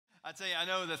I tell you, I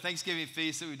know the Thanksgiving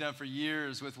feast that we've done for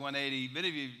years with 180, many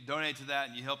of you donate to that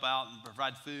and you help out and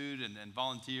provide food and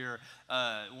volunteer.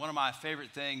 One of my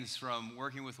favorite things from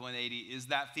working with 180 is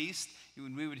that feast.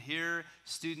 When we would hear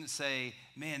students say,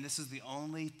 man, this is the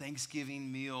only Thanksgiving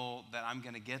meal that I'm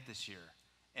going to get this year.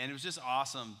 And it was just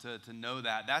awesome to know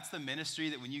that. That's the ministry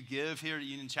that when you give here at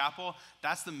Union Chapel,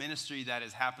 that's the ministry that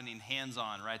is happening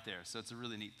hands-on right there. So it's a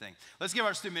really neat thing. Let's give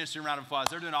our student ministry a round of applause.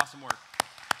 They're doing awesome work.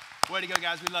 Way to go,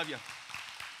 guys. We love you.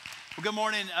 Well, good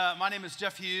morning. My name is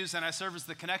Jeff Hughes, and I serve as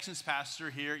the Connections Pastor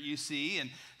here at UC. And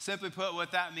simply put,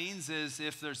 what that means is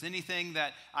if there's anything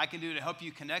that I can do to help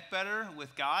you connect better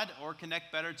with God or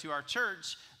connect better to our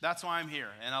church, that's why I'm here.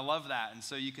 And I love that. And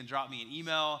so you can drop me an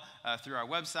email through our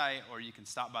website, or you can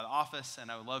stop by the office, and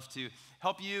I would love to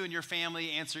help you and your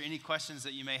family answer any questions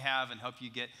that you may have and help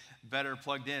you get better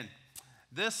plugged in.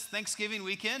 This Thanksgiving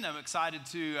weekend, I'm excited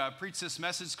to preach this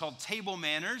message called Table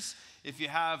Manners. If you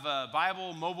have a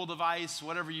Bible, mobile device,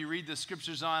 whatever you read the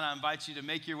scriptures on, I invite you to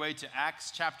make your way to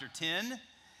Acts chapter 10,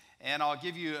 and I'll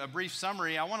give you a brief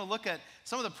summary. I want to look at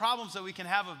some of the problems that we can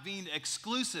have of being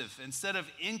exclusive instead of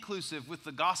inclusive with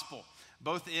the gospel,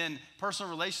 both in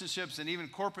personal relationships and even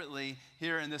corporately.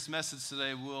 Here in this message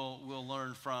today, we'll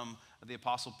learn from the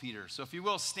Apostle Peter. So if you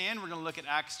will stand, we're going to look at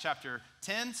Acts chapter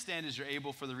 10. Stand as you're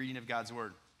able for the reading of God's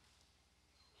word.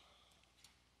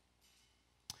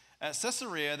 At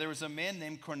Caesarea, there was a man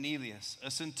named Cornelius, a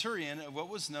centurion of what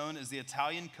was known as the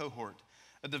Italian cohort,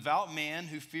 a devout man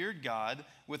who feared God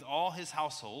with all his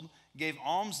household, gave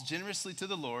alms generously to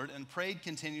the Lord, and prayed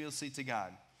continuously to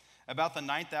God. About the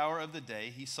 9th hour of the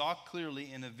day, he saw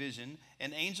clearly in a vision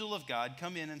an angel of God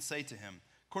come in and say to him,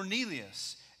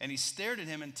 Cornelius. And he stared at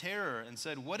him in terror and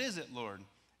said, What is it, Lord?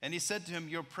 And he said to him,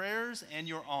 Your prayers and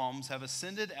your alms have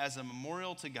ascended as a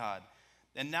memorial to God.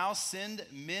 And now send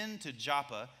men to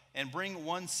Joppa and bring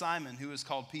one Simon who is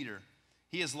called Peter.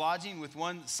 He is lodging with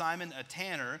one Simon, a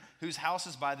tanner, whose house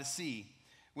is by the sea.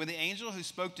 When the angel who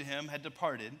spoke to him had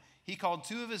departed, he called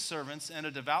 2 of his servants and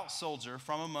a devout soldier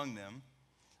from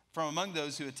among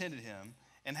those who attended him.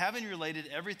 And having related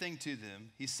everything to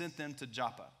them, he sent them to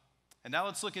Joppa. And now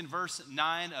let's look in verse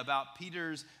 9 about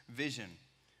Peter's vision.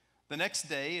 The next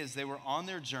day, as they were on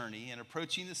their journey and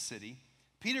approaching the city,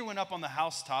 Peter went up on the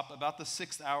housetop about the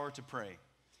 6th hour to pray.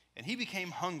 And he became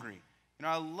hungry. You know,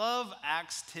 I love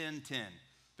Acts 10:10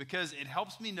 because it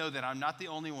helps me know that I'm not the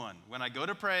only one. When I go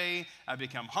to pray, I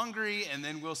become hungry, and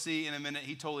then we'll see in a minute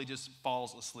he totally just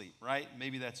falls asleep, right?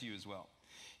 Maybe that's you as well.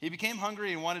 He became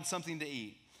hungry and wanted something to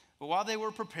eat. But while they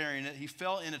were preparing it, he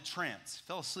fell in a trance,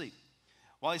 fell asleep.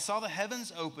 While he saw the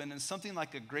heavens open and something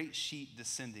like a great sheet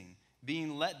descending,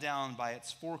 being let down by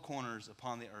its 4 corners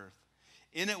upon the earth.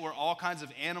 In it were all kinds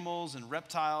of animals and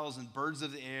reptiles and birds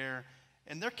of the air.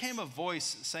 And there came a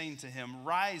voice saying to him,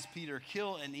 Rise, Peter,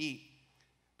 kill and eat.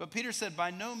 But Peter said,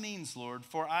 By no means, Lord,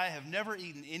 for I have never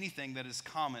eaten anything that is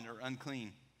common or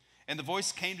unclean. And the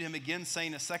voice came to him again,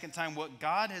 saying a second time, What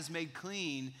God has made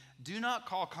clean, do not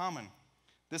call common.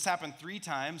 This happened 3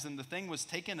 times, and the thing was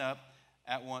taken up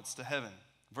at once to heaven.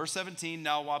 Verse 17,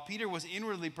 Now while Peter was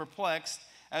inwardly perplexed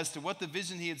as to what the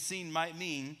vision he had seen might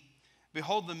mean,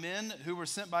 behold, the men who were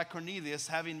sent by Cornelius,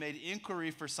 having made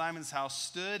inquiry for Simon's house,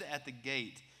 stood at the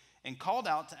gate and called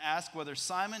out to ask whether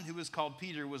Simon, who was called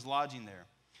Peter, was lodging there.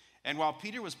 And while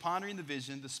Peter was pondering the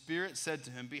vision, the Spirit said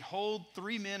to him, Behold,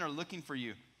 3 men are looking for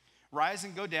you. Rise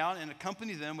and go down and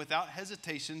accompany them without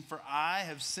hesitation, for I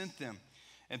have sent them.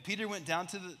 And Peter went down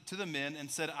to the men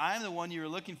and said, I am the one you are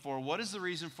looking for. What is the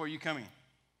reason for you coming?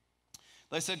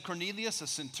 They said, Cornelius, a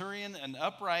centurion, an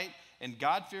upright and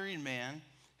God-fearing man,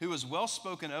 who was well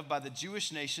spoken of by the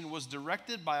Jewish nation, was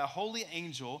directed by a holy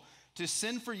angel to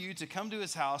send for you to come to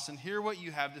his house and hear what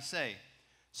you have to say.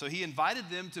 So he invited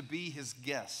them to be his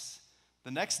guests.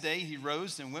 The next day he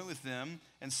rose and went with them,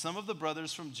 and some of the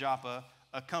brothers from Joppa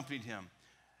accompanied him.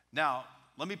 Now,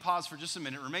 let me pause for just a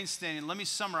minute. Remain standing. Let me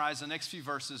summarize the next few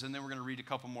verses, and then we're going to read a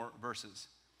couple more verses.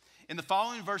 In the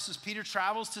following verses, Peter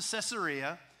travels to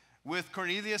Caesarea with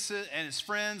Cornelius and his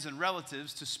friends and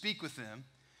relatives to speak with them.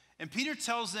 And Peter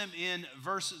tells them in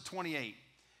verse 28,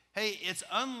 hey, it's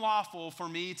unlawful for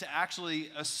me to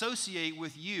actually associate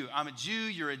with you. I'm a Jew,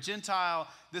 you're a Gentile.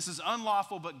 This is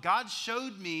unlawful, but God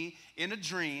showed me in a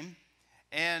dream,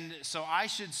 and so I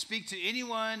should speak to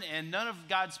anyone, and none of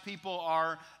God's people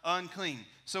are unclean.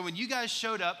 So when you guys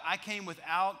showed up, I came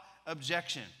without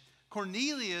objection.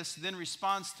 Cornelius then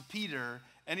responds to Peter,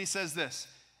 and he says this,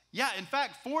 yeah, in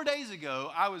fact, 4 days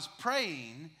ago, I was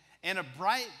praying, and a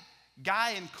bright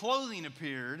guy in clothing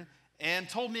appeared and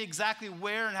told me exactly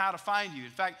where and how to find you.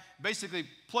 In fact, basically,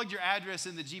 plugged your address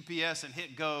in the GPS and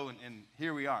hit go, and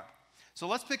here we are. So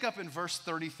let's pick up in verse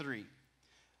 33.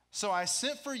 So I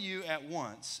sent for you at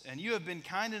once, and you have been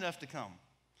kind enough to come.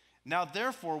 Now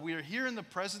therefore we are here in the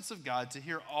presence of God to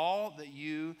hear all that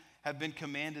you have been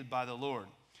commanded by the Lord.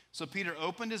 So Peter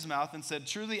opened his mouth and said,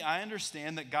 truly I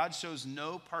understand that God shows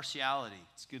no partiality.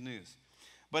 It's good news.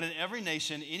 But in every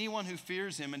nation, anyone who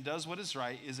fears him and does what is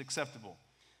right is acceptable.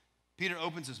 Peter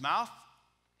opens his mouth.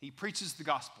 He preaches the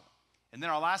gospel. And then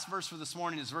our last verse for this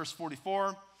morning is verse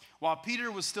 44. While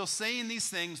Peter was still saying these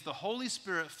things, the Holy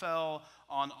Spirit fell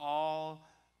on all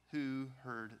who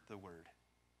heard the word.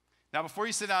 Now, before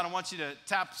you sit down, I want you to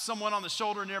tap someone on the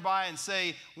shoulder nearby and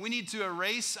say, we need to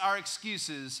erase our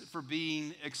excuses for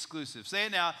being exclusive. Say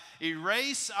it now.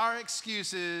 Erase our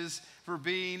excuses for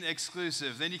being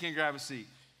exclusive. Then you can grab a seat.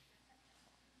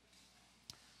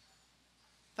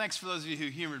 Thanks for those of you who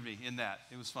humored me in that.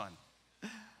 It was fun.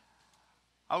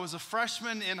 I was a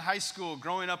freshman in high school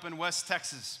growing up in West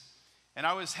Texas, and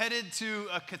I was headed to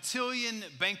a cotillion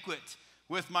banquet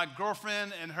with my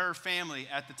girlfriend and her family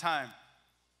at the time.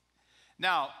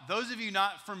 Now, those of you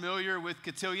not familiar with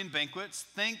cotillion banquets,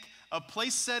 think a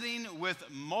place setting with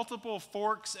multiple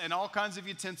forks and all kinds of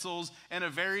utensils and a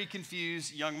very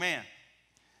confused young man.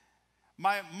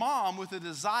 My mom, with a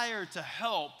desire to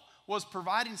help, was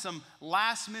providing some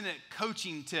last-minute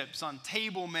coaching tips on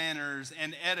table manners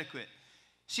and etiquette.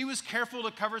 She was careful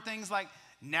to cover things like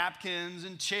napkins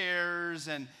and chairs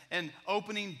and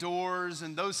opening doors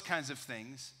and those kinds of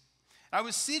things. I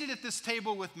was seated at this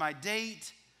table with my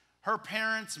date, her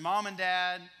parents, mom and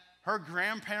dad, her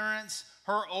grandparents,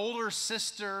 her older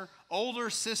sister's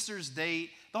date.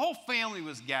 The whole family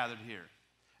was gathered here.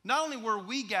 Not only were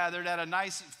we gathered at a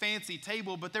nice fancy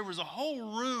table, but there was a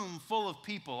whole room full of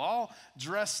people, all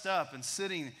dressed up and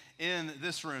sitting in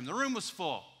this room. The room was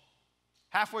full.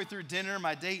 Halfway through dinner,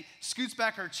 my date scoots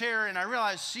back her chair, and I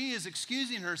realize she is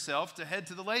excusing herself to head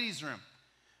to the ladies' room.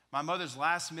 My mother's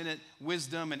last-minute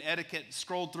wisdom and etiquette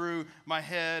scrolled through my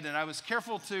head, and I was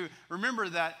careful to remember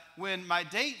that when my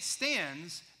date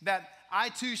stands, that I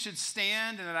too should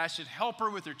stand and that I should help her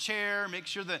with her chair, make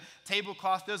sure the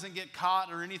tablecloth doesn't get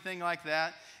caught or anything like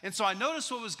that. And so I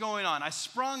noticed what was going on. I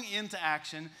sprung into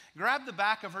action, grabbed the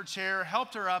back of her chair,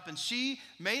 helped her up, and she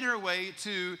made her way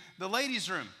to the ladies'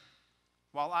 room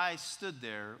while I stood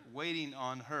there waiting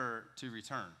on her to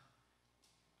return.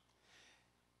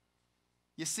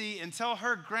 You see, until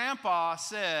her grandpa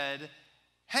said,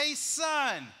 hey,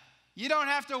 son, you don't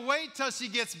have to wait till she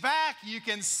gets back. You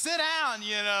can sit down,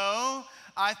 you know.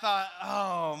 I thought,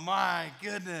 oh, my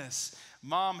goodness.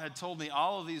 Mom had told me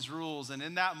all of these rules, and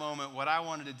in that moment, what I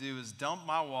wanted to do is dump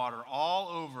my water all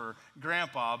over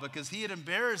Grandpa because he had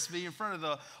embarrassed me in front of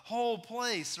the whole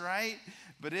place, right?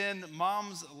 But in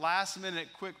Mom's last-minute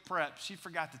quick prep, she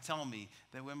forgot to tell me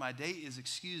that when my date is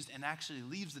excused and actually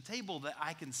leaves the table, that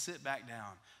I can sit back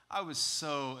down. I was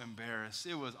so embarrassed.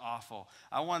 It was awful.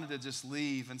 I wanted to just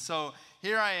leave. And so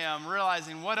here I am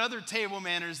realizing what other table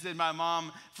manners did my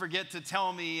mom forget to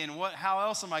tell me, and how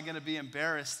else am I going to be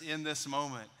embarrassed in this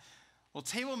moment? Well,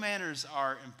 table manners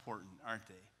are important, aren't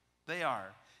they? They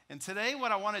are. And today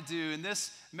what I want to do in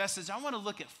this message, I want to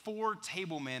look at 4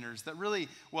 table manners that really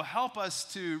will help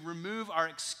us to remove our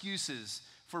excuses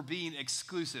for being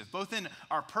exclusive, both in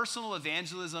our personal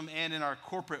evangelism and in our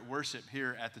corporate worship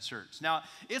here at the church. Now,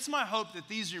 it's my hope that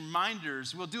these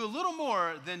reminders will do a little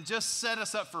more than just set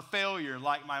us up for failure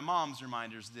like my mom's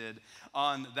reminders did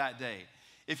on that day.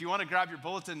 If you want to grab your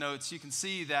bulletin notes, you can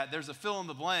see that there's a fill in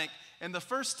the blank. And the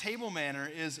first table manner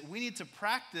is we need to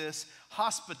practice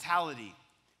hospitality.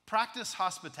 Practice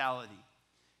hospitality.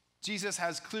 Jesus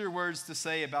has clear words to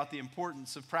say about the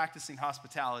importance of practicing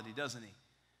hospitality, doesn't he?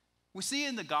 We see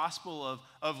in the Gospel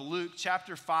of Luke,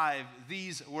 chapter 5,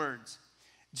 these words.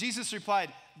 Jesus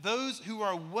replied, those who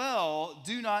are well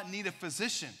do not need a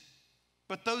physician,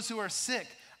 but those who are sick.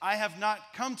 I have not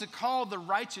come to call the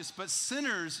righteous, but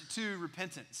sinners to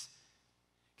repentance.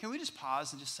 Can we just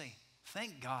pause and just say,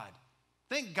 thank God.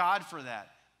 Thank God for that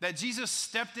Jesus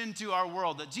stepped into our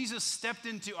world, that Jesus stepped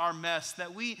into our mess,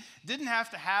 that we didn't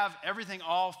have to have everything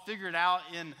all figured out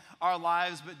in our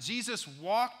lives, but Jesus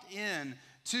walked in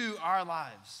to our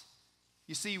lives.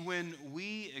 You see, when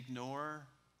we ignore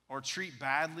or treat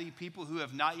badly people who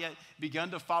have not yet begun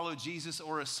to follow Jesus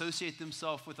or associate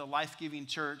themselves with a life-giving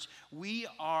church, we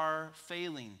are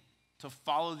failing to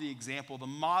follow the example, the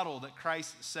model that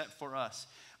Christ set for us.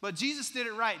 But Jesus did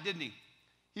it right, didn't he?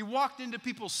 He walked into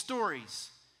people's stories.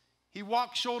 He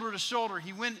walked shoulder to shoulder.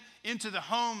 He went into the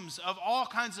homes of all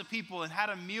kinds of people and had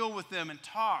a meal with them and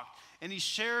talked, and he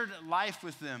shared life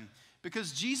with them.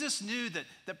 Because Jesus knew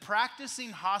that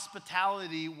practicing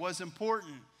hospitality was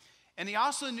important. And he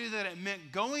also knew that it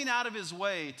meant going out of his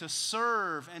way to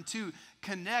serve and to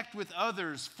connect with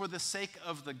others for the sake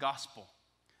of the gospel.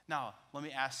 Now, let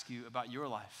me ask you about your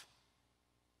life.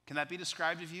 Can that be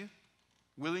described of you?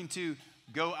 Willing to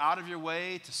go out of your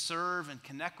way to serve and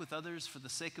connect with others for the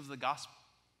sake of the gospel?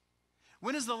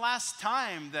 When is the last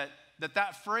time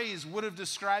that phrase would have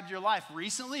described your life?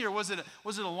 Recently, or was it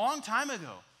a long time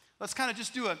ago? Let's kind of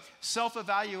just do a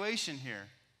self-evaluation here.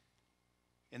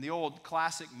 In the old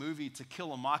classic movie To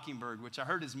Kill a Mockingbird, which I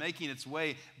heard is making its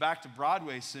way back to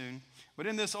Broadway soon, but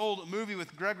in this old movie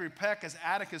with Gregory Peck as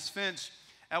Atticus Finch,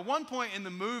 at one point in the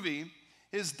movie,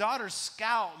 his daughter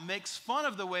Scout makes fun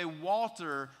of the way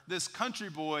Walter, this country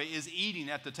boy, is eating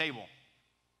at the table.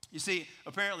 You see,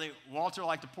 apparently Walter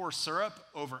liked to pour syrup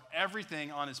over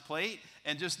everything on his plate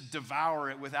and just devour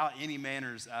it without any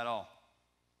manners at all.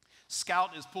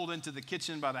 Scout is pulled into the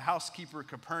kitchen by the housekeeper,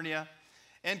 Calpurnia,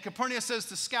 and Calpurnia says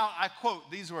to Scout, I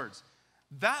quote these words,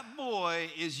 "That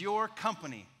boy is your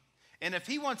company, and if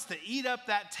he wants to eat up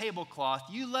that tablecloth,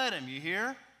 you let him, you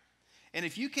hear? And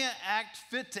if you can't act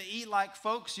fit to eat like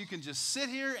folks, you can just sit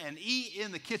here and eat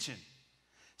in the kitchen."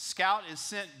 Scout is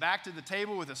sent back to the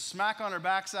table with a smack on her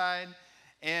backside,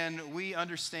 and we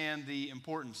understand the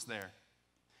importance there.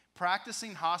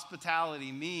 Practicing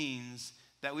hospitality means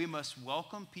that we must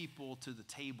welcome people to the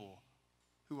table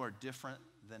who are different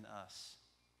than us.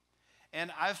 And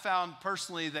I've found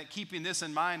personally that keeping this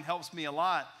in mind helps me a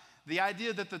lot. The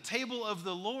idea that the table of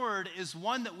the Lord is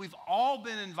one that we've all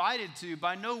been invited to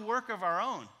by no work of our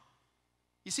own.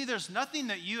 You see, there's nothing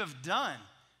that you have done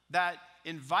that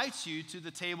invites you to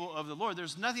the table of the Lord.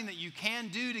 There's nothing that you can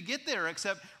do to get there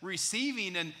except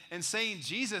receiving and saying,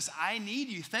 Jesus, I need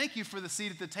you. Thank you for the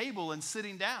seat at the table and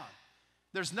sitting down.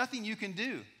 There's nothing you can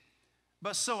do.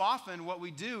 But so often what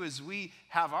we do is we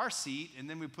have our seat and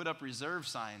then we put up reserve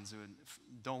signs and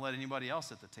don't let anybody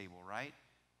else at the table, right?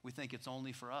 We think it's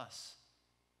only for us.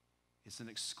 It's an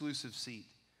exclusive seat.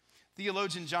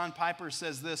 Theologian John Piper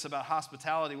says this about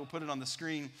hospitality. We'll put it on the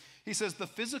screen. He says, the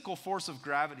physical force of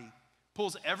gravity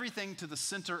pulls everything to the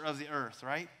center of the earth,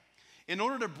 right? In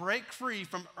order to break free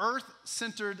from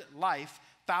earth-centered life,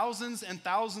 thousands and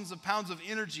thousands of pounds of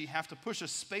energy have to push a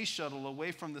space shuttle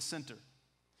away from the center.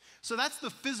 So that's the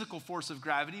physical force of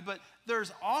gravity, but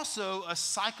there's also a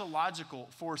psychological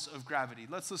force of gravity.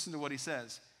 Let's listen to what he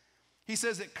says. He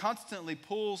says it constantly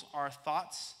pulls our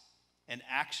thoughts and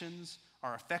actions,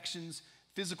 our affections,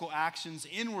 physical actions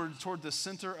inward toward the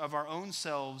center of our own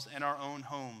selves and our own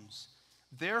homes.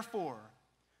 Therefore,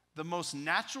 the most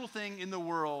natural thing in the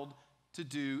world to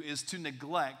do is to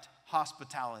neglect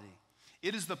hospitality.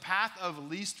 It is the path of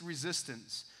least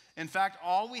resistance. In fact,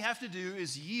 all we have to do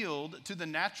is yield to the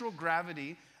natural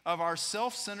gravity of our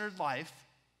self-centered life,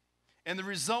 and the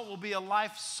result will be a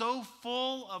life so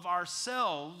full of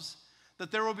ourselves that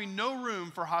there will be no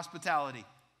room for hospitality.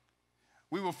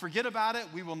 We will forget about it.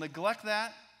 We will neglect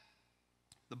that.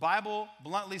 The Bible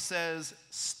bluntly says,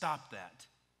 stop that.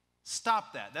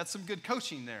 Stop that. That's some good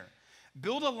coaching there.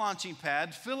 Build a launching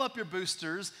pad, fill up your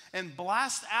boosters, and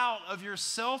blast out of your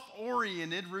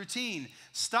self-oriented routine.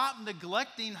 Stop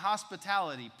neglecting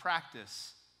hospitality.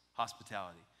 Practice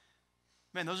hospitality.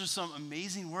 Man, those are some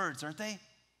amazing words, aren't they?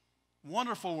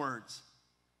 Wonderful words.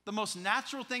 The most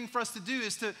natural thing for us to do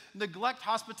is to neglect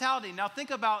hospitality. Now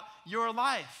think about your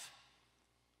life.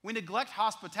 We neglect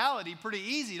hospitality pretty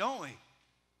easy, don't we?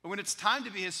 But when it's time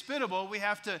to be hospitable, we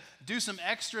have to do some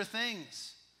extra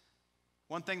things.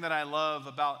 One thing that I love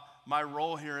about my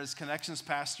role here as connections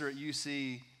pastor at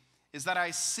UC is that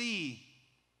I see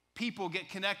people get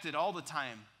connected all the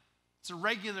time. It's a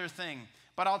regular thing.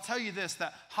 But I'll tell you this,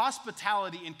 that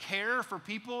hospitality and care for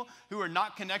people who are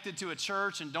not connected to a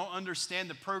church and don't understand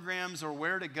the programs or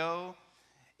where to go,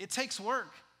 it takes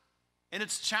work and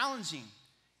it's challenging.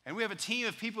 And we have a team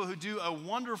of people who do a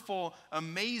wonderful,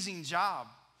 amazing job.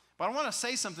 But I want to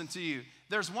say something to you.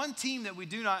 There's one team that we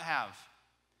do not have.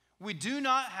 We do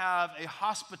not have a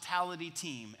hospitality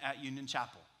team at Union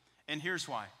Chapel. And here's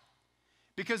why.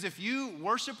 Because if you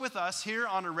worship with us here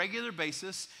on a regular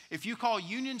basis, if you call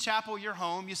Union Chapel your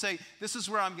home, you say, this is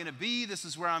where I'm going to be, this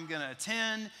is where I'm going to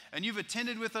attend, and you've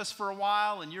attended with us for a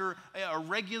while, and you're a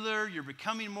regular, you're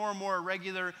becoming more and more a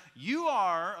regular, you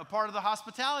are a part of the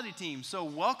hospitality team. So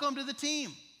welcome to the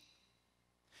team.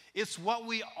 It's what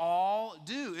we all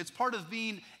do. It's part of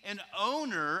being an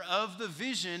owner of the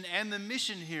vision and the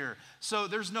mission here. So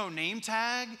there's no name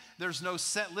tag, there's no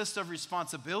set list of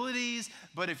responsibilities,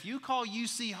 but if you call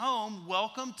UC home,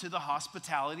 welcome to the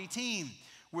hospitality team.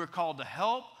 We're called to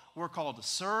help, we're called to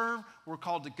serve, we're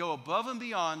called to go above and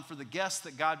beyond for the guests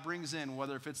that God brings in,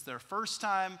 whether if it's their first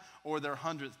time or their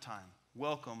 100th time.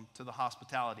 welcome to the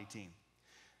hospitality team.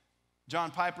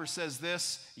 John Piper says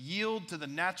this: yield to the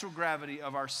natural gravity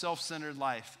of our self-centered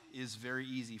life is very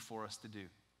easy for us to do.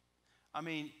 I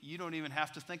mean, you don't even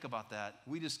have to think about that.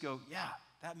 We just go, yeah,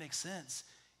 that makes sense.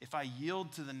 If I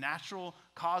yield to the natural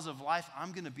cause of life,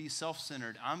 I'm going to be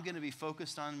self-centered. I'm going to be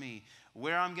focused on me.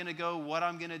 Where I'm going to go, what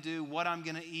I'm going to do, what I'm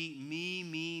going to eat,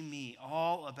 me,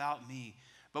 all about me.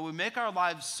 But we make our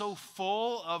lives so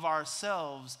full of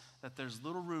ourselves that there's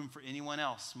little room for anyone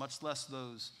else, much less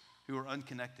those who are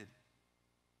unconnected.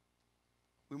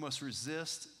 We must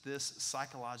resist this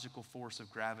psychological force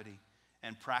of gravity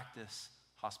and practice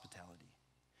hospitality.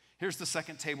 Here's the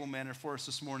second table manner for us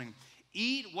this morning.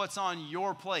 Eat what's on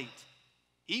your plate.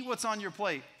 Eat what's on your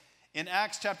plate. In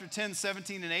Acts chapter 10,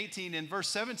 17, and 18, in verse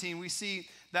 17, we see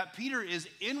that Peter is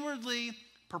inwardly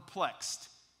perplexed.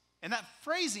 And that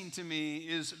phrasing to me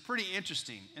is pretty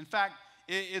interesting. In fact,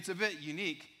 it's a bit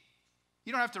unique.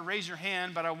 You don't have to raise your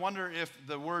hand, but I wonder if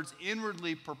the words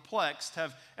inwardly perplexed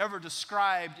have ever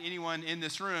described anyone in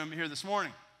this room here this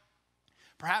morning.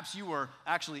 Perhaps you were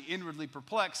actually inwardly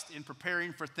perplexed in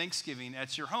preparing for Thanksgiving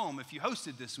at your home if you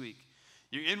hosted this week.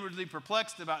 You're inwardly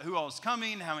perplexed about who all is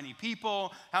coming, how many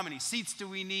people, how many seats do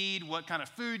we need, what kind of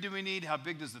food do we need, how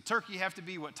big does the turkey have to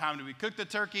be, what time do we cook the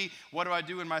turkey, what do I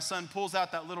do when my son pulls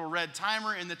out that little red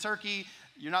timer in the turkey?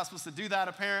 You're not supposed to do that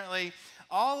apparently.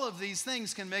 All of these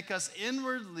things can make us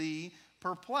inwardly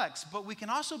perplexed, but we can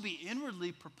also be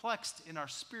inwardly perplexed in our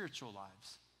spiritual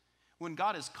lives. When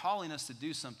God is calling us to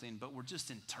do something, but we're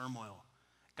just in turmoil.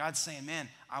 God's saying, man,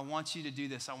 I want you to do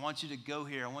this. I want you to go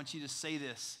here. I want you to say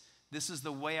this. This is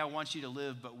the way I want you to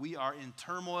live, but we are in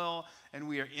turmoil and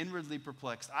we are inwardly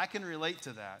perplexed. I can relate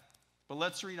to that, but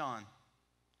let's read on.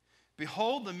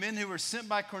 Behold, the men who were sent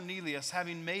by Cornelius,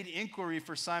 having made inquiry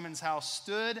for Simon's house,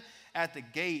 stood at the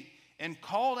gate and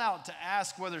called out to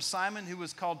ask whether Simon, who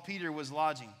was called Peter, was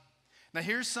lodging. Now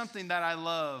here's something that I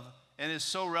love and is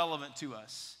so relevant to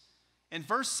us. In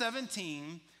verse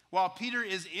 17, while Peter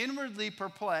is inwardly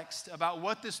perplexed about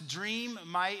what this dream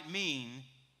might mean,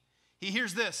 he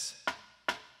hears this.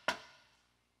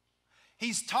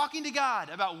 He's talking to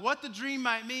God about what the dream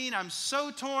might mean. I'm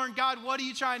so torn. God, what are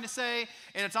you trying to say?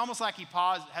 And it's almost like he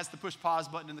has to push pause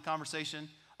button in the conversation.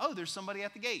 Oh, there's somebody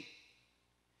at the gate.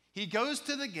 He goes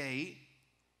to the gate,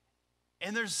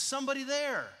 and there's somebody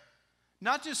there.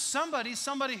 Not just somebody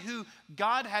who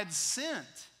God had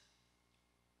sent.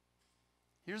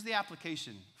 Here's the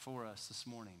application for us this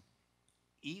morning.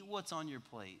 Eat what's on your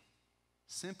plate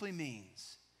simply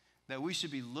means that we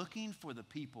should be looking for the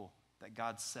people that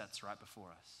God sets right before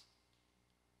us.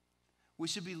 We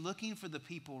should be looking for the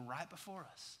people right before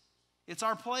us. It's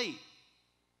our plate.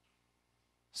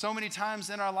 So many times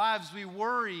in our lives we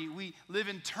worry, we live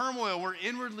in turmoil, we're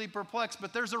inwardly perplexed,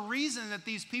 but there's a reason that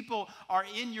these people are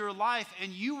in your life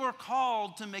and you are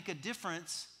called to make a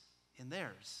difference in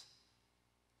theirs.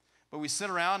 But we sit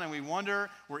around and we wonder,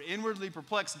 we're inwardly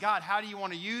perplexed. God, how do you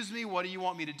want to use me? What do you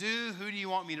want me to do? Who do you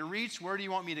want me to reach? Where do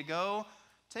you want me to go?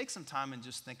 Take some time and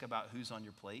just think about who's on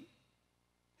your plate.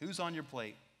 Who's on your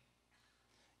plate?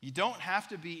 You don't have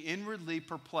to be inwardly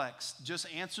perplexed. Just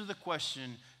answer the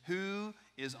question, who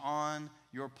is on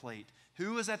your plate?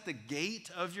 Who is at the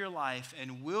gate of your life?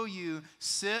 And will you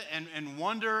sit and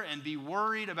wonder and be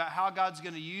worried about how God's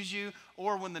going to use you?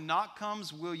 Or when the knock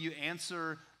comes, will you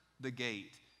answer the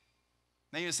gate?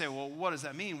 Now you say, well, what does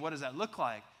that mean? What does that look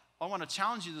like? Well, I want to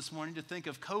challenge you this morning to think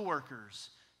of coworkers,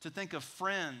 to think of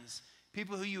friends,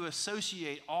 people who you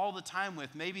associate all the time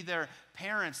with. Maybe they're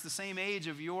parents the same age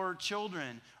of your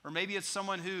children, or maybe it's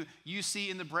someone who you see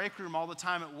in the break room all the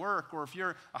time at work, or if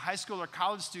you're a high school or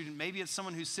college student, maybe it's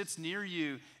someone who sits near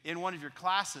you in one of your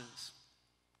classes.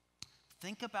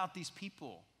 Think about these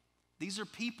people. These are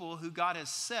people who God has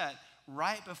set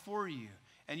right before you,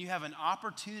 and you have an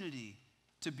opportunity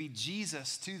to be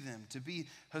Jesus to them, to be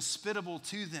hospitable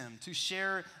to them, to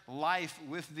share life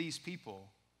with these people.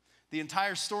 The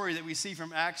entire story that we see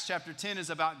from Acts chapter 10 is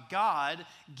about God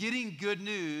getting good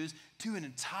news to an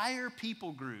entire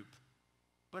people group.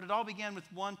 But it all began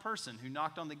with one person who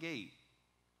knocked on the gate.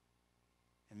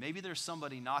 And maybe there's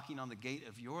somebody knocking on the gate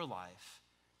of your life.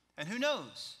 And who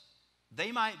knows?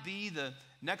 They might be the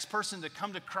next person to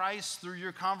come to Christ through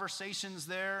your conversations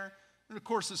there. And of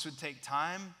course, this would take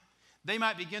time. They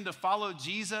might begin to follow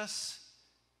Jesus.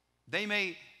 They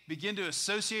may begin to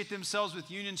associate themselves with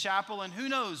Union Chapel. And who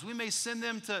knows, we may send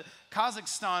them to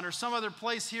Kazakhstan or some other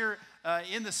place here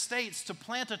in the States to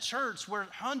plant a church where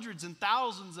hundreds and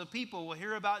thousands of people will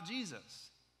hear about Jesus.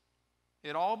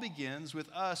 It all begins with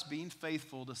us being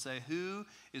faithful to say, who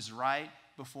is right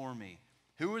before me?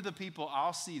 Who are the people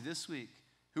I'll see this week?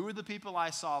 Who are the people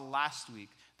I saw last week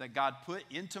that God put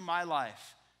into my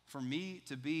life for me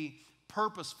to be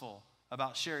purposeful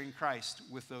about sharing Christ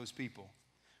with those people.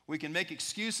 We can make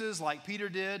excuses like Peter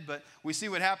did, but we see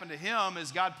what happened to him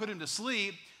is God put him to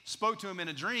sleep, spoke to him in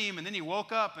a dream, and then he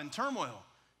woke up in turmoil.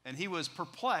 And he was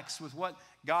perplexed with what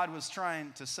God was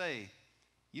trying to say.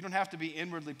 You don't have to be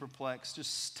inwardly perplexed.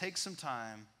 Just take some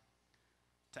time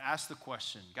to ask the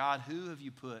question, God, who have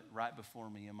you put right before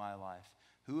me in my life?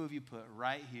 Who have you put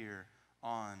right here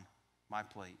on my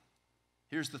plate?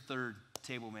 Here's the third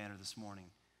table manner this morning.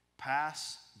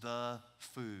 Pass the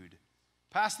food.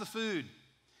 Pass the food.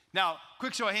 Now,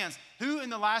 quick show of hands. Who in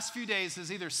the last few days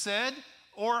has either said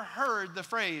or heard the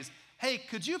phrase, hey,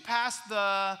 could you pass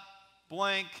the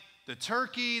blank, the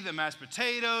turkey, the mashed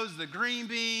potatoes, the green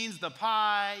beans, the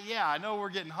pie? Yeah, I know we're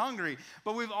getting hungry,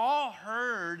 but we've all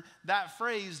heard that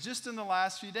phrase just in the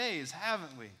last few days,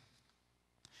 haven't we?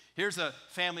 Here's a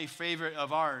family favorite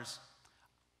of ours.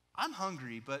 I'm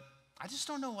hungry, but I just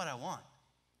don't know what I want.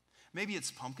 Maybe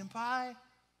it's pumpkin pie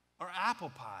or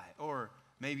apple pie, or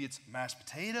maybe it's mashed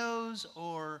potatoes,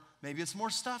 or maybe it's more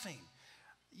stuffing.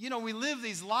 You know, we live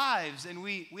these lives and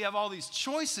we have all these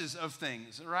choices of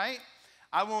things, right?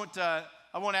 I won't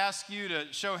ask you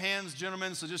to show hands,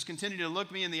 gentlemen, so just continue to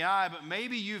look me in the eye, but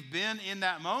maybe you've been in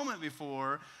that moment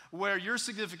before where your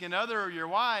significant other or your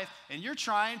wife, and you're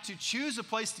trying to choose a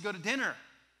place to go to dinner.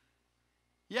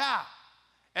 Yeah.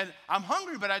 And I'm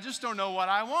hungry, but I just don't know what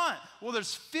I want. Well,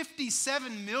 there's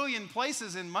 57 million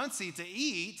places in Muncie to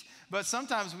eat, but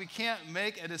sometimes we can't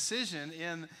make a decision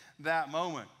in that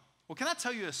moment. Well, can I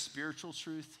tell you a spiritual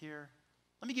truth here?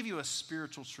 Let me give you a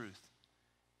spiritual truth.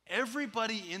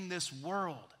 Everybody in this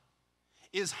world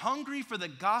is hungry for the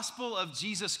gospel of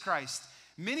Jesus Christ.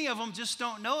 Many of them just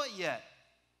don't know it yet.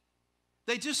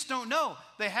 They just don't know.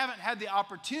 They haven't had the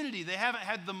opportunity. They haven't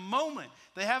had the moment.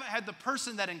 They haven't had the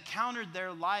person that encountered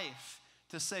their life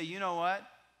to say, you know what?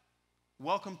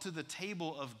 Welcome to the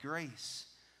table of grace.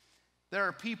 There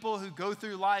are people who go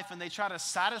through life and they try to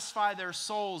satisfy their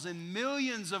souls in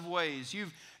millions of ways.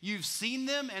 You've seen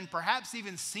them and perhaps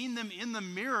even seen them in the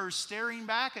mirror staring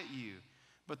back at you.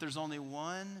 But there's only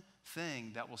one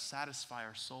thing that will satisfy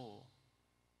our soul.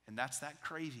 And that's that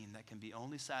craving that can be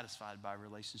only satisfied by a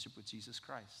relationship with Jesus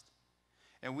Christ.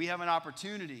 And we have an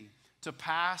opportunity to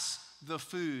pass the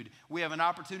food. We have an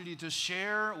opportunity to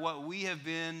share what we have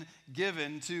been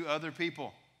given to other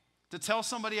people. To tell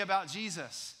somebody about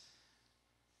Jesus.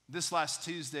 This last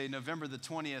Tuesday, November the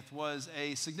 20th, was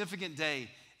a significant day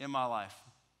in my life.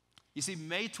 You see,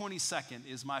 May 22nd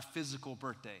is my physical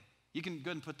birthday. You can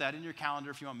go ahead and put that in your calendar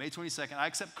if you want, May 22nd. I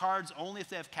accept cards only if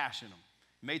they have cash in them,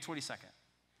 May 22nd.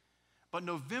 But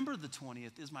November the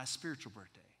 20th is my spiritual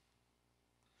birthday.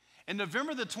 And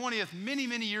November the 20th, many,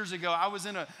 many years ago, I was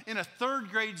in a third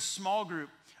grade small group,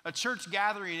 a church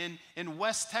gathering in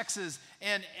West Texas,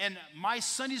 and my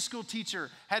Sunday school teacher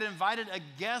had invited a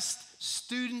guest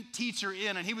student teacher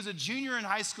in, and he was a junior in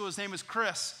high school. His name was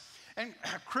Chris. And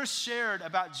Chris shared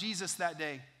about Jesus that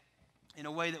day in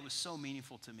a way that was so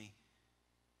meaningful to me.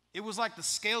 It was like the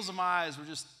scales of my eyes were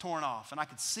just torn off, and I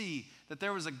could see that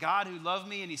there was a God who loved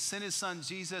me, and he sent his son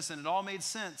Jesus, and it all made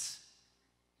sense.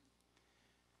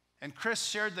 And Chris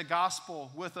shared the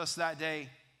gospel with us that day.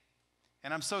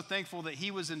 And I'm so thankful that he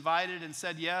was invited and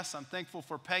said yes. I'm thankful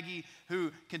for Peggy,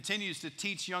 who continues to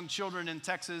teach young children in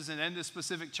Texas and in this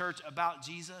specific church about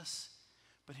Jesus.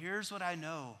 But here's what I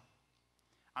know.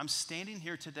 I'm standing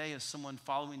here today as someone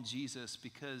following Jesus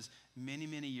because many,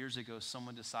 many years ago,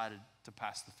 someone decided to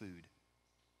pass the food.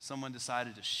 Someone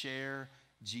decided to share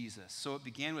Jesus. So it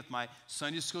began with my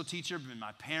Sunday school teacher and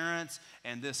my parents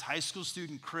and this high school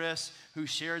student, Chris, who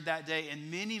shared that day, and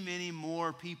many, many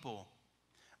more people.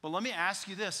 But let me ask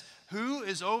you this. Who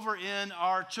is over in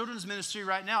our children's ministry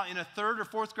right now in a third or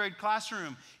fourth grade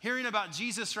classroom hearing about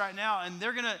Jesus right now, and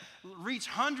they're going to reach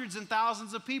hundreds and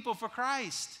thousands of people for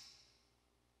Christ?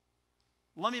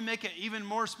 Let me make it even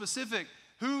more specific.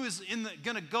 Who is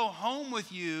going to go home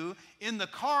with you in the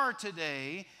car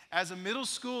today as a middle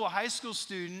school, a high school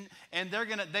student, and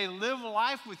they live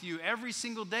life with you every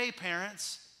single day,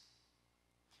 parents?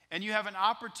 And you have an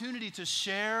opportunity to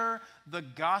share the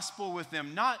gospel with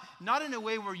them. Not in a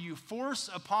way where you force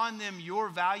upon them your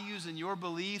values and your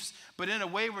beliefs, but in a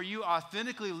way where you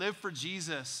authentically live for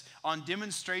Jesus on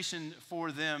demonstration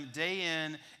for them day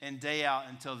in and day out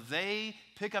until they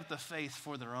pick up the faith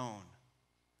for their own.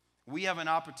 We have an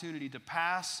opportunity to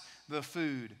pass the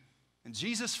food. And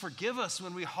Jesus, forgive us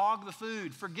when we hog the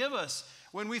food. Forgive us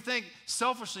when we think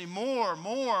selfishly, more.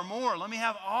 Let me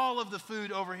have all of the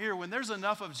food over here. When there's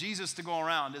enough of Jesus to go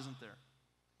around, isn't there?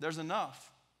 There's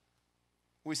enough.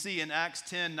 We see in Acts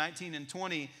 10, 19 and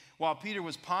 20, while Peter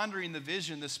was pondering the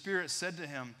vision, the Spirit said to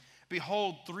him,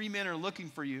 "Behold, 3 men are looking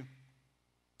for you.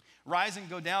 Rise and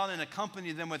go down and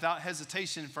accompany them without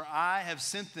hesitation, for I have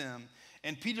sent them."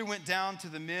 And Peter went down to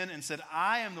the men and said,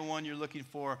 "I am the one you're looking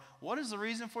for. What is the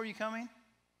reason for you coming?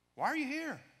 Why are you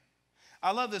here?"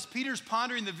 I love this. Peter's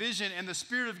pondering the vision, and the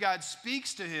Spirit of God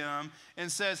speaks to him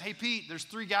and says, "Hey, Pete, there's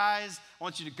 3 guys. I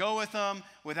want you to go with them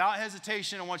without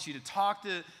hesitation. I want you to talk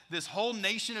to this whole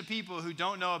nation of people who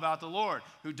don't know about the Lord,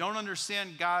 who don't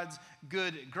understand God's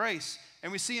good grace."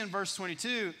 And we see in verse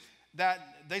 22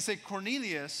 that they say,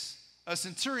 "Cornelius, a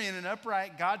centurion, an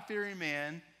upright, God-fearing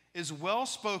man, is well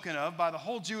spoken of by the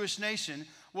whole Jewish nation,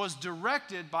 was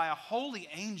directed by a holy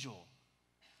angel."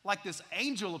 Like this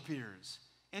angel appears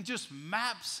and just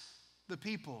maps the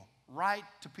people right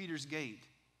to Peter's gate.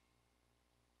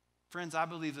 Friends, I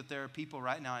believe that there are people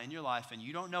right now in your life, and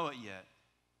you don't know it yet,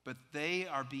 but they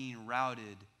are being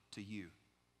routed to you.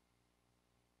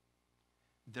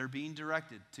 They're being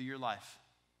directed to your life.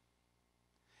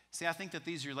 See, I think that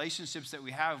these relationships that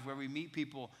we have where we meet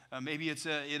people, maybe it's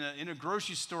in a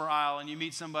grocery store aisle and you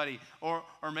meet somebody, or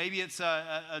maybe it's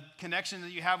a connection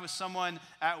that you have with someone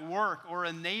at work, or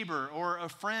a neighbor, or a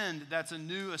friend that's a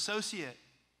new associate.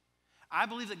 I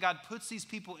believe that God puts these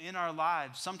people in our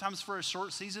lives, sometimes for a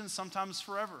short season, sometimes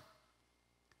forever,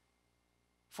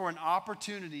 for an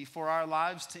opportunity for our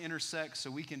lives to intersect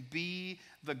so we can be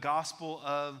the gospel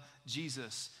of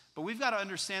Jesus. But we've got to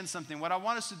understand something. What I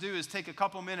want us to do is take a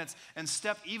couple minutes and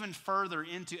step even further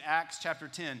into Acts chapter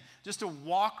 10, just to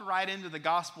walk right into the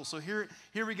gospel. So here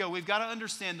we go. We've got to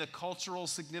understand the cultural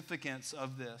significance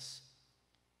of this.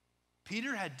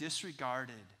 Peter had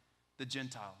disregarded the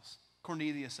Gentiles,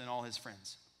 Cornelius and all his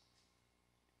friends,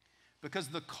 because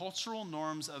the cultural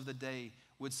norms of the day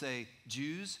would say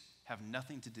Jews have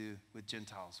nothing to do with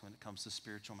Gentiles when it comes to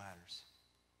spiritual matters.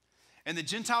 And the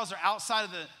Gentiles are outside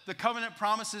of the covenant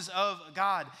promises of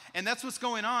God. And that's what's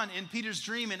going on in Peter's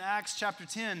dream in Acts chapter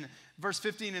 10, verse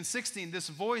 15 and 16. This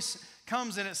voice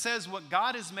comes and it says, "What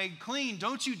God has made clean,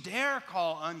 don't you dare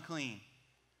call unclean."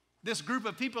 This group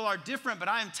of people are different, but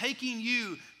I am taking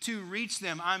you to reach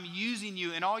them. I'm using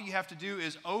you, and all you have to do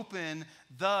is open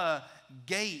the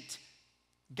gate.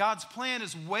 God's plan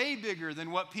is way bigger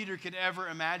than what Peter could ever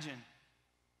imagine.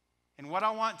 And what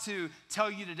I want to tell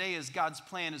you today is God's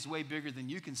plan is way bigger than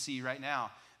you can see right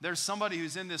now. There's somebody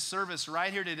who's in this service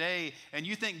right here today, and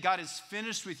you think God is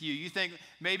finished with you. You think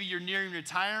maybe you're nearing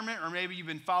retirement, or maybe you've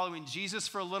been following Jesus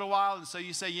for a little while, and so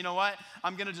you say, "You know what?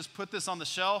 I'm going to just put this on the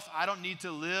shelf. I don't need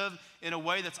to live in a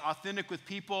way that's authentic with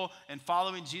people and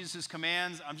following Jesus'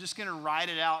 commands. I'm just going to ride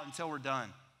it out until we're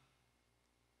done."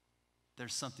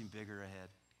 There's something bigger ahead,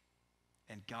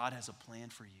 and God has a plan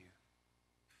for you.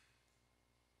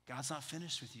 God's not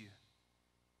finished with you,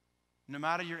 no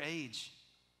matter your age.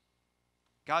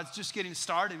 God's just getting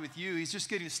started with you. He's just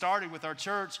getting started with our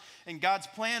church, and God's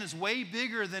plan is way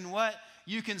bigger than what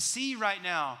you can see right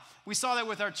now. We saw that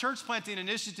with our church planting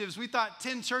initiatives. We thought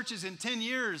 10 churches in 10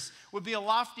 years would be a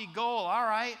lofty goal. All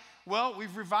right, well,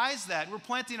 we've revised that. We're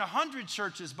planting 100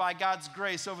 churches by God's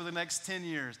grace over the next 10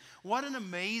 years. What an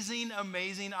amazing,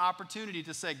 amazing opportunity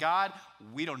to say, "God,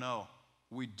 we don't know.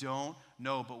 We don't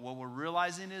know, but what we're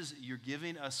realizing is you're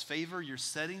giving us favor. You're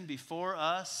setting before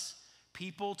us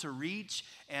people to reach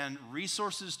and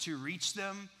resources to reach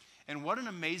them." And what an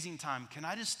amazing time. Can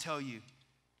I just tell you,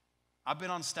 I've been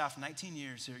on staff 19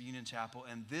 years here at Union Chapel,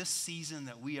 and this season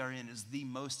that we are in is the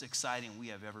most exciting we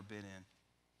have ever been in.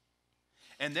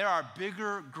 And there are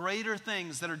bigger, greater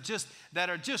things that are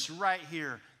just right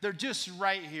here. They're just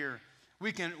right here.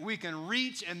 We can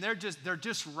reach, and they're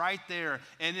just right there.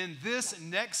 And in this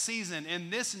next season,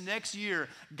 in this next year,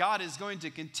 God is going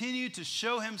to continue to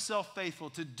show himself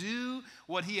faithful to do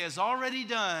what he has already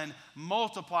done,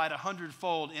 multiplied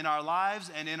 100-fold in our lives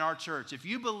and in our church. If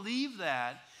you believe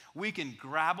that, we can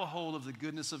grab a hold of the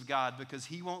goodness of God, because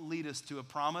he won't lead us to a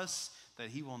promise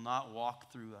that he will not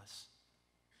walk through us.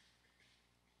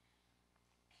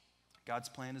 God's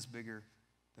plan is bigger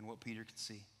than what Peter could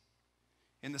see.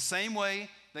 In the same way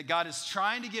that God is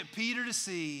trying to get Peter to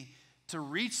see, to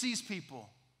reach these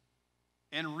people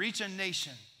and reach a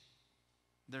nation,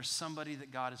 there's somebody that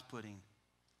God is putting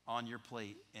on your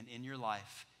plate and in your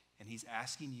life, and he's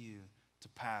asking you to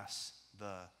pass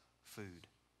the food.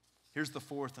 Here's the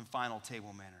fourth and final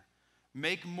table manner.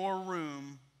 Make more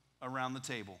room around the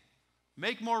table.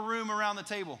 Make more room around the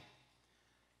table.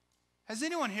 Has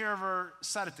anyone here ever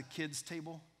sat at the kids'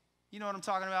 table? You know what I'm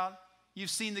talking about? You've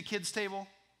seen the kids' table?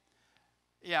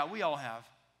 Yeah, we all have.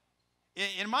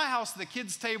 In my house, the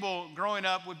kids' table growing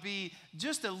up would be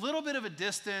just a little bit of a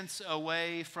distance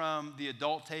away from the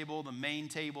adult table, the main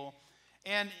table.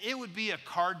 And it would be a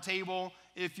card table,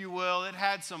 if you will. It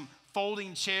had some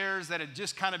folding chairs that had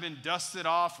just kind of been dusted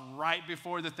off right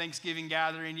before the Thanksgiving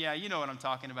gathering. Yeah, you know what I'm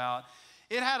talking about.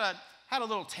 It had a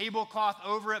little tablecloth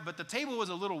over it, but the table was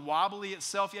a little wobbly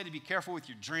itself. You had to be careful with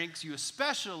your drinks. You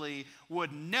especially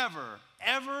would never,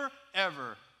 ever,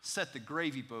 ever set the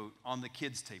gravy boat on the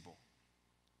kids' table.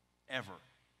 Ever.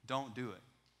 Don't do it.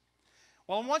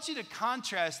 Well, I want you to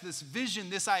contrast this vision,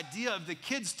 this idea of the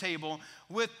kids' table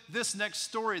with this next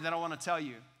story that I want to tell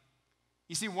you.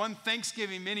 You see, one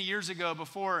Thanksgiving many years ago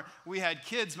before we had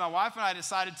kids, my wife and I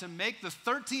decided to make the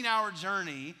 13-hour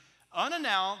journey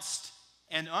unannounced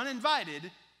and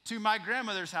uninvited to my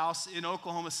grandmother's house in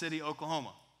Oklahoma City,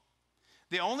 Oklahoma.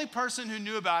 The only person who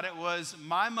knew about it was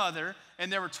my mother, and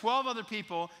there were 12 other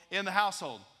people in the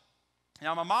household.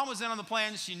 Now, my mom was in on the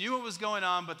plan. She knew what was going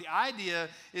on, but the idea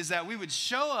is that we would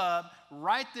show up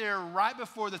right there, right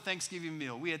before the Thanksgiving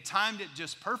meal. We had timed it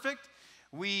just perfect.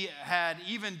 We had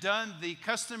even done the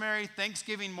customary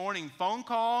Thanksgiving morning phone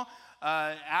call,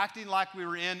 acting like we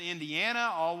were in Indiana,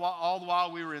 all the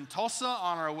while we were in Tulsa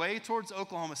on our way towards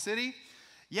Oklahoma City.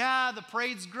 Yeah, the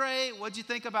parade's great. What'd you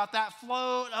think about that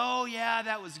float? Oh, yeah,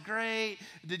 that was great.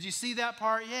 Did you see that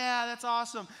part? Yeah, that's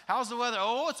awesome. How's the weather?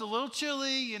 Oh, it's a little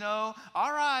chilly, you know.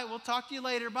 All right, we'll talk to you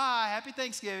later. Bye. Happy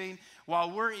Thanksgiving.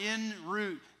 While we're en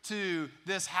route to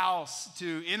this house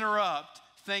to interrupt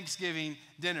Thanksgiving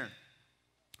dinner.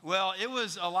 Well, it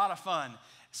was a lot of fun.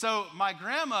 So my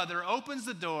grandmother opens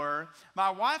the door, my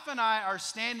wife and I are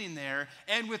standing there,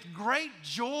 and with great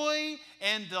joy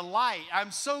and delight,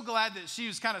 I'm so glad that she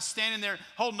was kind of standing there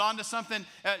holding on to something.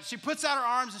 She puts out her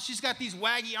arms, and she's got these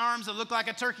waggy arms that look like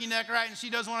a turkey neck, right? And she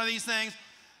does one of these things.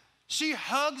 She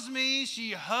hugs me,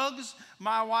 she hugs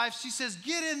my wife. She says,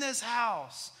 "Get in this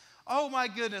house." Oh my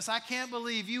goodness, I can't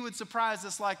believe you would surprise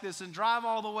us like this and drive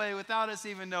all the way without us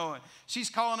even knowing. She's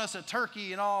calling us a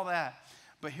turkey and all that.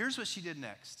 But here's what she did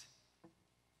next.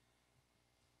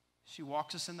 She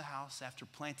walks us in the house after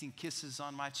planting kisses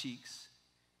on my cheeks.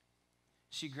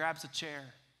 She grabs a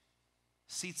chair,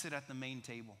 seats it at the main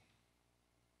table.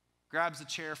 Grabs a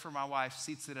chair for my wife,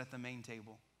 seats it at the main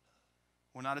table.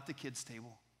 We're not at the kids'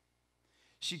 table.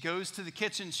 She goes to the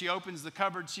kitchen, she opens the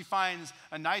cupboard, she finds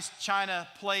a nice china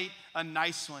plate, a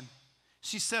nice one.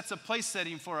 She sets a place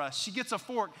setting for us. She gets a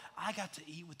fork. I got to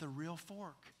eat with a real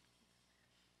fork.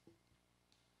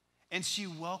 And she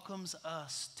welcomes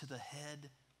us to the head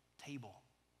table.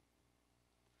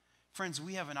 Friends,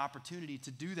 we have an opportunity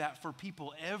to do that for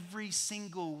people every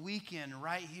single weekend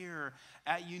right here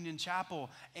at Union Chapel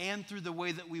and through the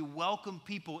way that we welcome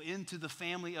people into the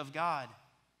family of God.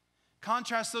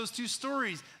 Contrast those two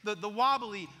stories, the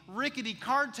wobbly, rickety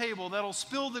card table that'll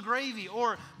spill the gravy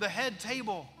or the head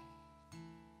table.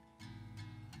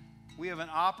 We have an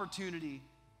opportunity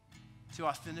to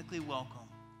authentically welcome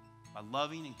by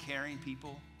loving and caring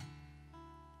people,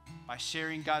 by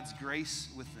sharing God's grace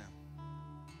with them.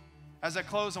 As I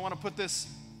close, I want to put this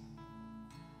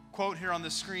quote here on the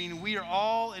screen. We are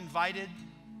all invited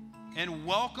and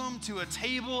welcome to a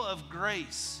table of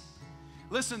grace.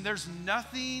 Listen, there's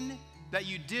nothing that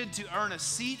you did to earn a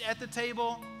seat at the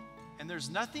table, and there's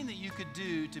nothing that you could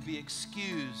do to be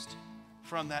excused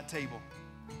from that table.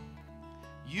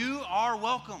 You are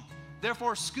welcome.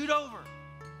 Therefore, scoot over.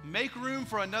 Make room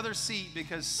for another seat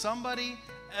because somebody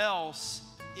else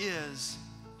is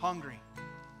hungry.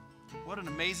 What an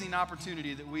amazing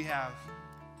opportunity that we have.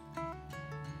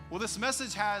 Well, this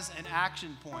message has an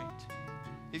action point.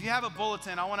 If you have a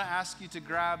bulletin, I want to ask you to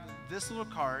grab this little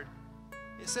card.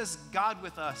 It says God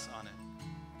with us on it.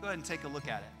 Go ahead and take a look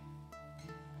at it.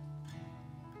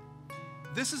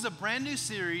 This is a brand new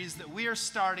series that we are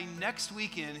starting next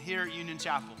weekend here at Union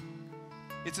Chapel.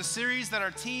 It's a series that our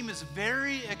team is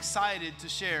very excited to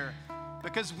share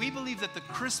because we believe that the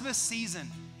Christmas season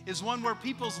is one where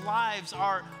people's lives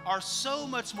are so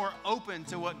much more open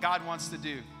to what God wants to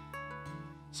do.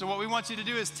 So what we want you to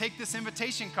do is take this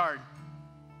invitation card,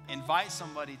 invite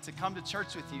somebody to come to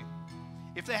church with you.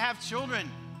 If they have children,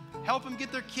 help them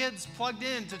get their kids plugged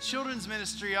in to children's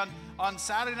ministry on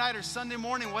Saturday night or Sunday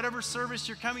morning, whatever service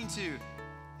you're coming to.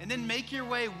 And then make your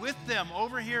way with them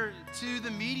over here to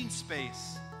the meeting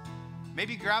space.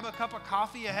 Maybe grab a cup of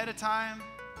coffee ahead of time.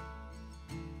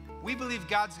 We believe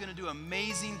God's going to do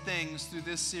amazing things through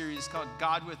this series called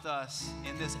God with Us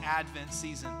in this Advent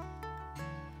season.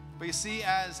 But you see,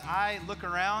 as I look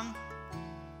around,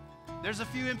 there's a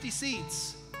few empty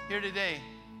seats here today.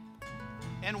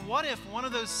 And what if one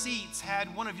of those seats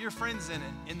had one of your friends in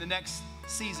it in the next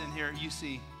season here at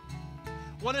UC?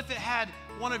 What if it had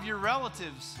one of your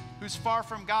relatives who's far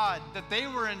from God, that they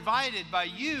were invited by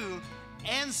you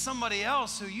and somebody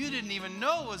else who you didn't even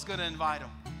know was going to invite them?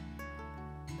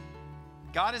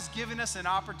 God has given us an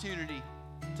opportunity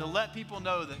to let people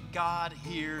know that God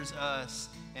hears us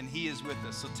and He is with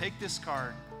us. So take this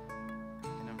card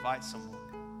and invite someone.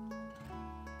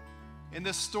 In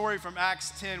this story from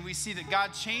Acts 10, we see that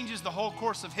God changes the whole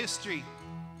course of history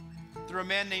through a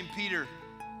man named Peter.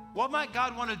 What might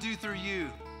God want to do through you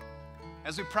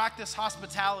as we practice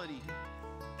hospitality,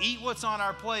 eat what's on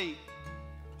our plate,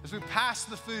 as we pass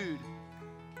the food,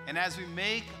 and as we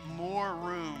make more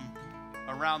room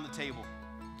around the table?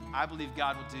 I believe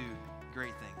God will do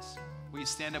great things. Will you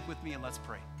stand up with me and let's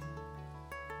pray?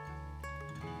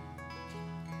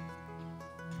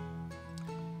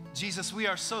 Jesus, we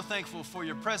are so thankful for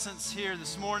your presence here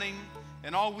this morning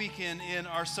and all weekend in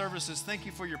our services. Thank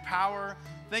you for your power.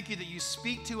 Thank you that you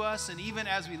speak to us, and even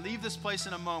as we leave this place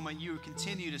in a moment, you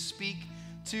continue to speak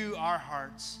to our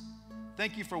hearts.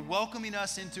 Thank you for welcoming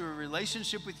us into a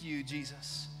relationship with you,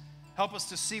 Jesus. Help us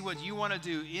to see what you want to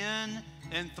do in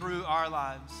and through our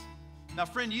lives. Now,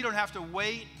 friend, you don't have to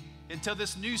wait until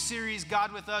this new series,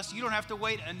 God with Us. You don't have to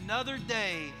wait another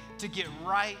day to get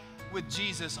right with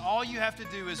Jesus. All you have to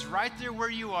do is right there where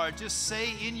you are, just say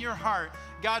in your heart,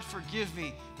 God, forgive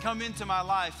me. Come into my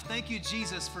life. Thank you,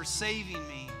 Jesus, for saving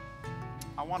me.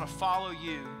 I want to follow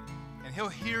you. And He'll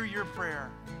hear your prayer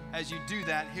as you do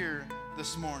that here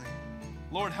this morning.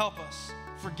 Lord, help us.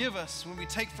 Forgive us when we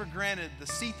take for granted the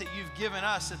seat that you've given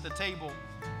us at the table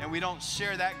and we don't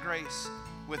share that grace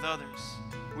with others.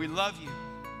 We love you.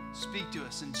 Speak to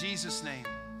us. In Jesus' name,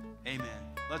 amen.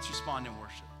 Let's respond in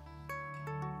worship.